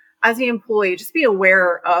 So as the employee, just be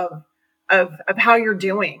aware of how you're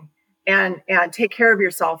doing, and take care of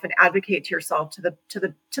yourself and advocate to yourself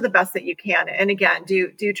to the best that you can. And again,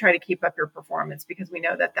 do try to keep up your performance, because we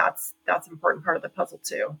know that that's an important part of the puzzle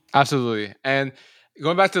too. Absolutely. And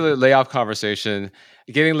going back to the layoff conversation,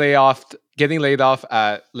 getting laid off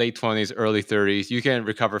at late 20s, early 30s, you can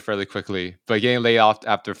recover fairly quickly. But getting laid off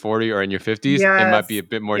after 40 or in your 50s, it might be a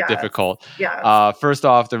bit more difficult. Yes. First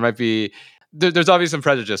off, there's obviously some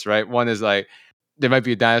prejudice, right? One is like, there might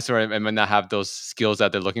be a dinosaur and might not have those skills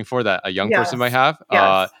that they're looking for that a young person might have.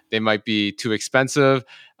 They might be too expensive.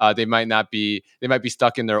 They might be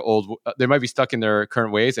stuck in their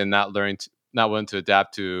current ways and not willing to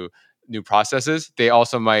adapt to new processes. They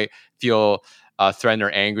also might feel threatened or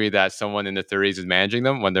angry that someone in their 30s is managing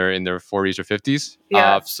them when they're in their 40s or 50s.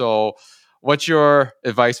 Yes. So what's your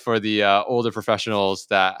advice for the older professionals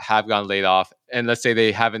that have gotten laid off, and let's say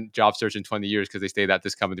they haven't job searched in 20 years because they stayed at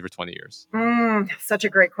this company for 20 years? Such a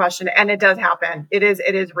great question. And it does happen. It is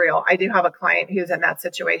real. I do have a client who's in that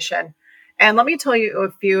situation. And let me tell you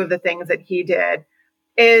a few of the things that he did.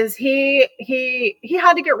 Is he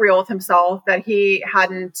had to get real with himself that he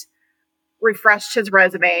hadn't refreshed his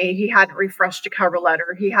resume. He hadn't refreshed a cover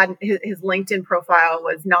letter. His LinkedIn profile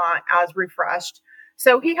was not as refreshed.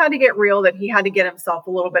 So he had to get real that he had to get himself a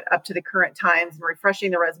little bit up to the current times and refreshing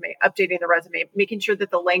the resume, updating the resume, making sure that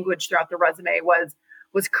the language throughout the resume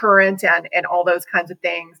was current and all those kinds of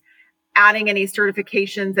things, adding any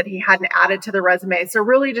certifications that he hadn't added to the resume. So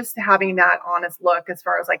really just having that honest look as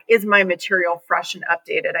far as like, is my material fresh and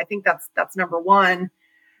updated? I think that's number one.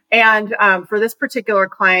 And for this particular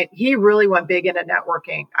client, he really went big into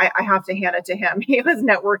networking. I have to hand it to him. He was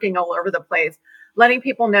networking all over the place, letting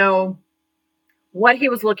people know what he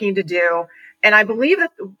was looking to do. And I believe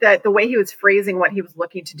that the way he was phrasing what he was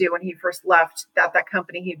looking to do when he first left that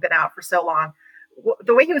company he'd been out for so long,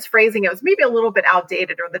 the way he was phrasing it was maybe a little bit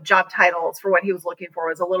outdated, or the job titles for what he was looking for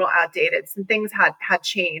was a little outdated. Some things had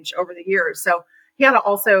changed over the years. So he had to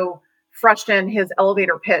also freshen his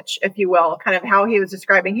elevator pitch, if you will, kind of how he was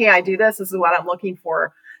describing, hey, I do this is what I'm looking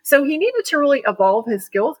for. So he needed to really evolve his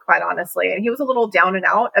skills, quite honestly. And he was a little down and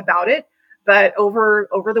out about it. But over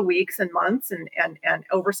the weeks and months and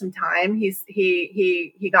over some time,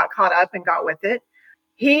 he got caught up and got with it.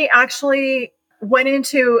 He actually went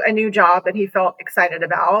into a new job that he felt excited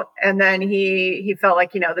about. And then he felt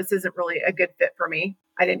like, this isn't really a good fit for me.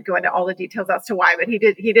 I didn't go into all the details as to why, but he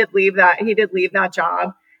did leave that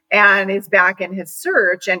job and is back in his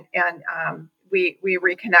search. And we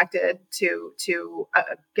reconnected to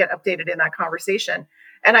get updated in that conversation.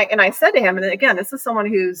 And I said to him, and again, this is someone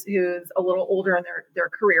who's a little older in their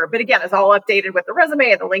career, but again, it's all updated with the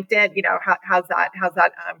resume and the LinkedIn, has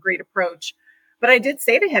that great approach. But I did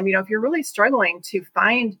say to him, if you're really struggling to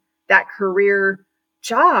find that career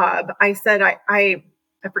job, I said, I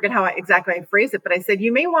forget how exactly I phrased it, but I said,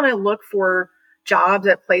 you may want to look for jobs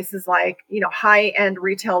at places like, high-end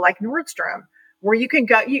retail like Nordstrom, where you can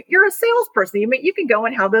go, you're a salesperson. You can go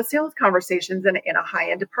and have those sales conversations in a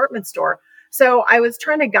high-end department store. So I was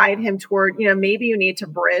trying to guide him toward, maybe you need to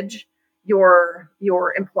bridge your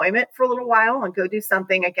employment for a little while and go do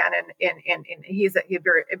something again. And he's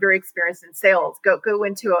very experienced in sales. Go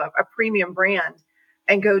into a premium brand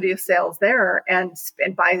and go do sales there and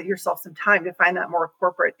buy yourself some time to find that more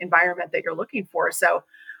corporate environment that you're looking for. So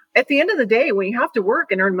at the end of the day, when you have to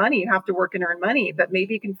work and earn money, you have to work and earn money, but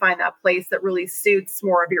maybe you can find that place that really suits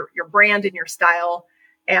more of your brand and your style,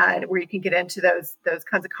 and where you can get into those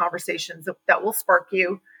kinds of conversations that will spark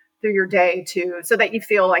you through your day so that you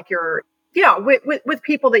feel like you're with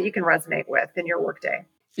people that you can resonate with in your workday.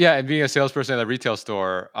 Yeah, and being a salesperson at a retail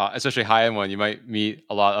store, especially high-end one, you might meet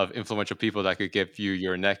a lot of influential people that could give you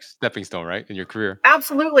your next stepping stone, right, in your career.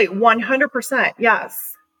 Absolutely, 100%.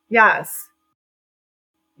 Yes, yes.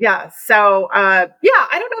 Yeah. So, yeah,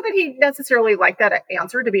 I don't know that he necessarily liked that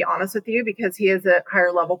answer, to be honest with you, because he is a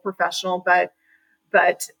higher level professional.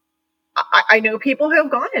 But I know people who have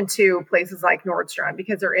gone into places like Nordstrom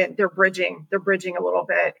because they're bridging a little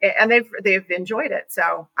bit, and they've enjoyed it.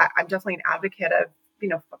 So I'm definitely an advocate of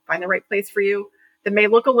find the right place for you that may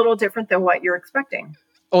look a little different than what you're expecting.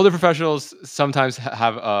 Older professionals sometimes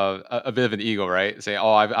have a bit of an ego, right? Say,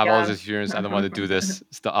 "Oh, I've all this Yes. experience. I don't want to do this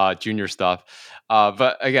junior stuff."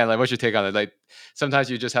 But again, like, what's your take on it? Like, sometimes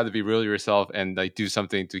you just have to be real to yourself and like do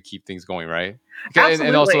something to keep things going, right?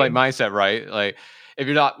 And also like Absolutely. mindset, right? Like, if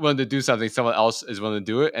you're not willing to do something, someone else is willing to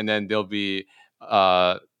do it, and then they'll be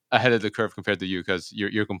uh, ahead of the curve compared to you because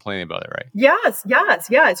you're complaining about it, right? Yes, yes,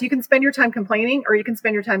 yes. You can spend your time complaining or you can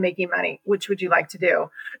spend your time making money. Which would you like to do?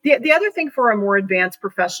 The other thing for a more advanced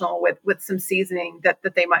professional with some seasoning that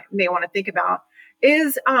they may want to think about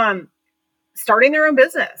is starting their own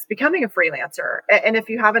business, becoming a freelancer. And if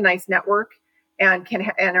you have a nice network and can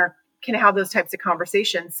have those types of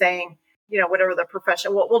conversations saying, whatever the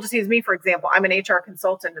profession, we'll just use me, for example. I'm an HR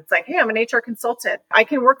consultant. It's like, hey, I'm an HR consultant. I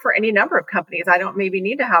can work for any number of companies. I don't maybe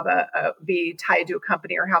need to have be tied to a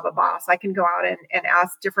company or have a boss. I can go out and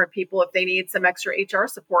ask different people if they need some extra HR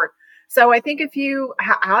support. So I think if you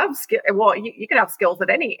have skill, well, you can have skills at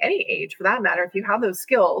any age for that matter. If you have those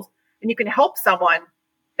skills and you can help someone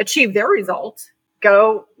achieve their results,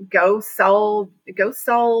 go sell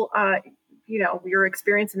your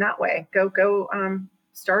experience in that way. Go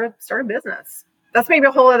start a business. That's maybe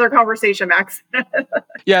a whole other conversation, Max.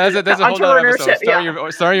 Yeah, that's a whole other episode. Entrepreneurship. Yeah.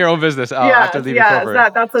 Starting your own business after Yes. leaving Yes.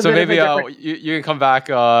 corporate. That's a So bit of a maybe different. you can come back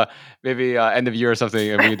maybe end of year or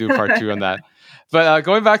something, and we can do part two on that. But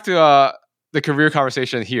going back to the career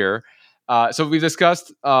conversation here. So we've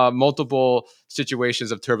discussed multiple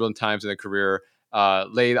situations of turbulent times in a career.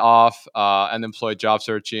 Laid off, unemployed, job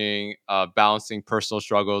searching, balancing personal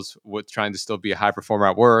struggles with trying to still be a high performer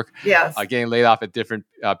at work, Yes. getting laid off at different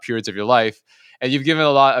periods of your life. And you've given a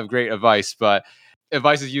lot of great advice, but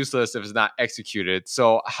advice is useless if it's not executed.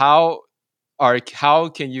 So how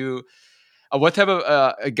can you what type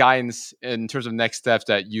of guidance in terms of next steps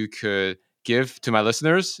that you could give to my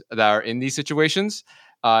listeners that are in these situations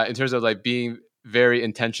in terms of like being very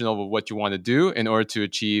intentional with what you want to do in order to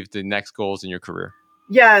achieve the next goals in your career?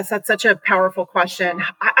 Yes, that's such a powerful question.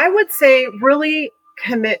 I would say really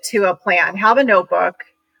commit to a plan. Have a notebook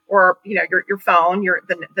or your phone,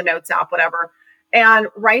 the notes app, whatever, and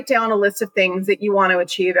write down a list of things that you want to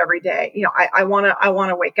achieve every day. I want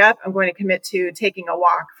to wake up. I'm going to commit to taking a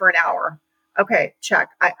walk for an hour. Okay, check.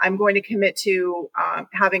 I'm going to commit to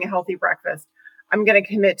having a healthy breakfast. I'm going to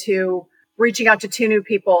commit to reaching out to 2 new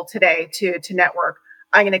people today to network.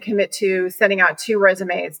 I'm going to commit to sending out 2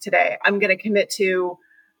 resumes today. I'm going to commit to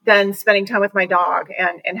then spending time with my dog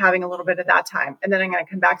and having a little bit of that time. And then I'm going to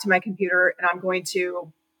come back to my computer and I'm going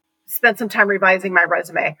to spend some time revising my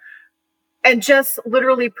resume and just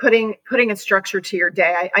literally putting a structure to your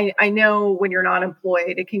day. I know when you're not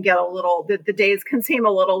employed, it can get the days can seem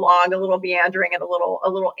a little long, a little meandering, and a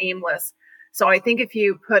little aimless. So I think if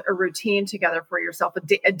you put a routine together for yourself,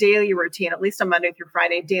 a daily routine, at least a Monday through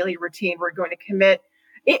Friday daily routine, we're going to commit.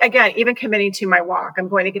 Again, even committing to my walk, I'm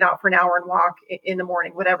going to get out for an hour and walk in the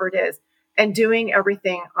morning, whatever it is, and doing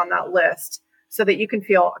everything on that list so that you can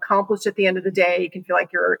feel accomplished at the end of the day. You can feel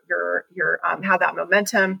like you're have that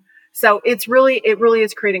momentum. So it really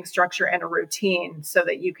is creating structure and a routine so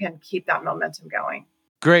that you can keep that momentum going.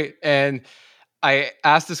 Great. And I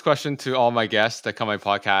asked this question to all my guests that come on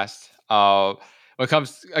my podcast. When it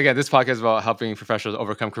comes, again, this podcast is about helping professionals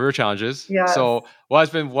overcome career challenges. Yes. So, what has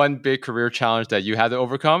been one big career challenge that you had to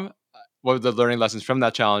overcome? What were the learning lessons from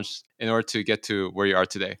that challenge in order to get to where you are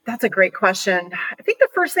today? That's a great question. I think the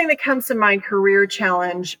first thing that comes to mind, career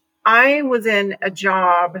challenge, I was in a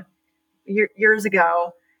job years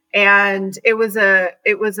ago, and I was at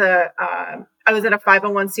a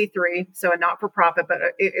 501c3, so a not for profit, but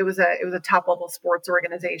it was a top level sports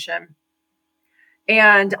organization.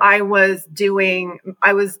 And I was doing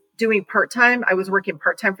part-time. I was working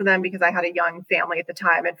part-time for them because I had a young family at the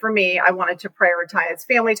time. And for me, I wanted to prioritize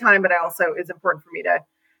family time, but it's important for me to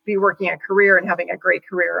be working a career and having a great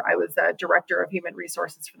career. I was a director of human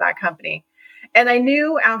resources for that company. And I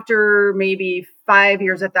knew after maybe 5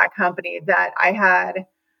 years at that company that I had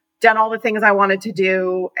done all the things I wanted to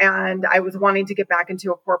do. And I was wanting to get back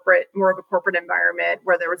into more of a corporate environment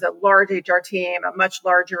where there was a large HR team, a much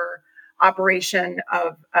larger operation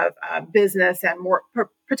of business and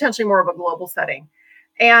potentially more of a global setting.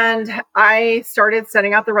 And I started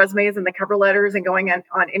sending out the resumes and the cover letters and going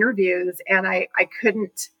on interviews. And I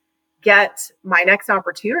couldn't get my next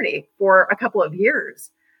opportunity for a couple of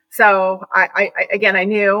years. So I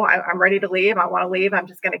knew I'm ready to leave. I want to leave. I'm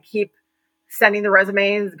just going to keep sending the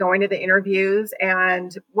resumes, going to the interviews.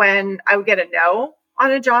 And when I would get a no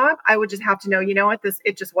on a job, I would just have to know, you know what,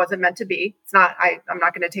 it just wasn't meant to be. I'm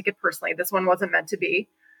not going to take it personally. This one wasn't meant to be.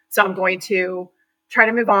 So I'm going to try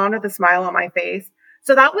to move on with a smile on my face.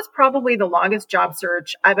 So that was probably the longest job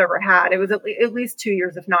search I've ever had. It was at least 2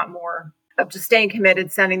 years, if not more, of just staying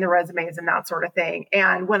committed, sending the resumes and that sort of thing.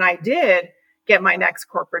 And when I did get my next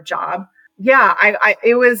corporate job,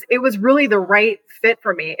 it was really the right fit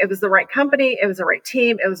for me. It was the right company. It was the right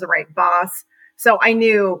team. It was the right boss. So I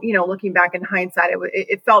knew, looking back in hindsight,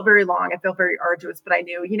 it felt very long. It felt very arduous, but I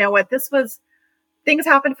knew, you know what, things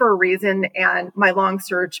happened for a reason, and my long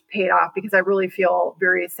search paid off because I really feel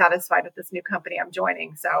very satisfied with this new company I'm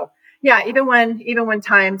joining. So yeah, even when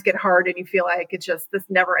times get hard and you feel like it's just this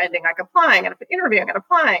never ending, like applying and interviewing and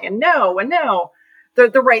applying and no,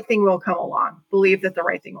 the right thing will come along. Believe that the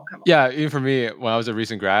right thing will come along. Yeah, even for me, when I was a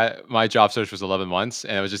recent grad, my job search was 11 months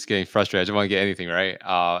and I was just getting frustrated. I didn't want to get anything, right?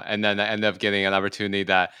 And then I ended up getting an opportunity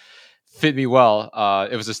that fit me well.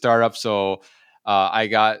 It was a startup, so I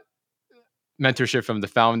got mentorship from the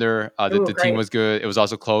founder. The team was good. It was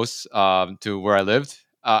also close to where I lived.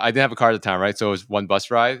 I didn't have a car at the time, right? So it was one bus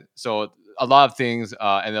ride. So a lot of things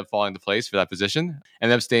ended up falling into place for that position.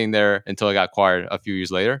 Ended up staying there until I got acquired a few years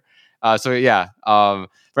later. For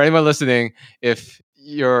anyone listening, if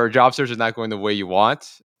your job search is not going the way you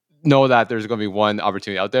want, know that there's going to be one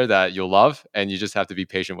opportunity out there that you'll love, and you just have to be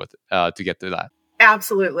patient with it to get through that.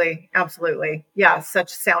 Absolutely. Yeah, such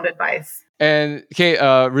sound advice. And Kate,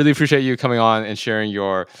 really appreciate you coming on and sharing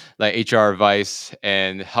your HR advice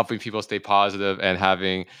and helping people stay positive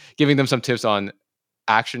and giving them some tips on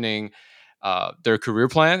actioning their career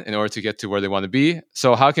plan in order to get to where they want to be.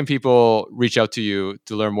 So how can people reach out to you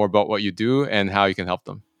to learn more about what you do and how you can help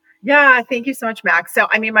them? Yeah, thank you so much, Max. So,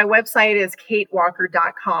 my website is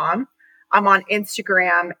katewalker.com. I'm on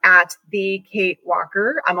Instagram at the Kate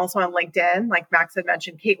Walker. I'm also on LinkedIn, like Max had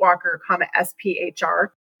mentioned, Kate Walker, SPHR.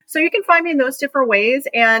 So you can find me in those different ways.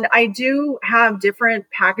 And I do have different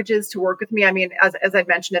packages to work with me. As I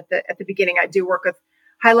mentioned at the beginning, I do work with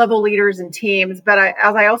high-level leaders and teams. But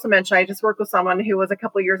as I also mentioned, I just worked with someone who was a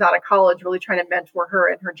couple of years out of college, really trying to mentor her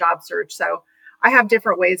in her job search. So I have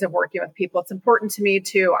different ways of working with people. It's important to me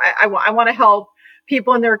too. I want to help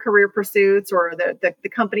people in their career pursuits or the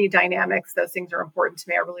company dynamics. Those things are important to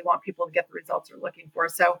me. I really want people to get the results they're looking for.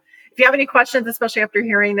 So if you have any questions, especially after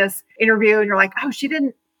hearing this interview and you're like, oh,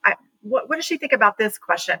 what does she think about this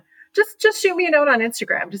question? Just shoot me a note on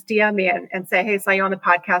Instagram. Just DM me and say, hey, saw you on the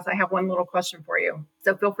podcast. I have one little question for you.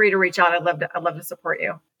 So feel free to reach out. I'd love to support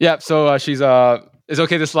you. Yeah. So she's it's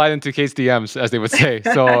okay to slide into Kate's DMs, as they would say.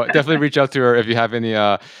 So definitely reach out to her if you have any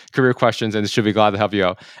career questions, and she'll be glad to help you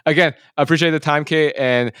out. Again, I appreciate the time, Kate,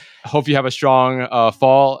 and hope you have a strong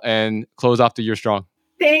fall and close off the year strong.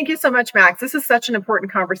 Thank you so much, Max. This is such an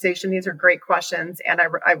important conversation. These are great questions, and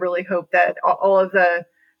I really hope that all of the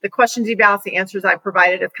questions you've asked, the answers I've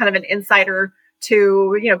provided, is kind of an insider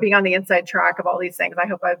to, being on the inside track of all these things. I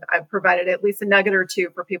hope I've provided at least a nugget or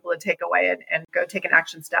two for people to take away and go take an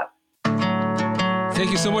action step. Thank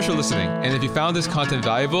you so much for listening. And if you found this content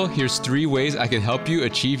valuable, here's 3 ways I can help you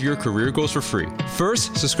achieve your career goals for free.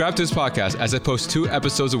 First, subscribe to this podcast as I post 2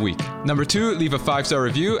 episodes a week. Number 2, leave a 5-star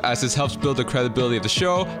review, as this helps build the credibility of the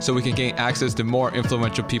show so we can gain access to more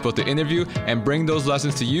influential people to interview and bring those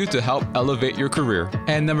lessons to you to help elevate your career.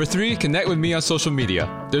 And number 3, connect with me on social media.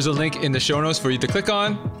 There's a link in the show notes for you to click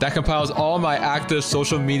on that compiles all my active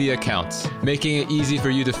social media accounts, making it easy for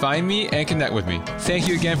you to find me and connect with me. Thank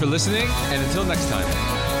you again for listening, and until next time.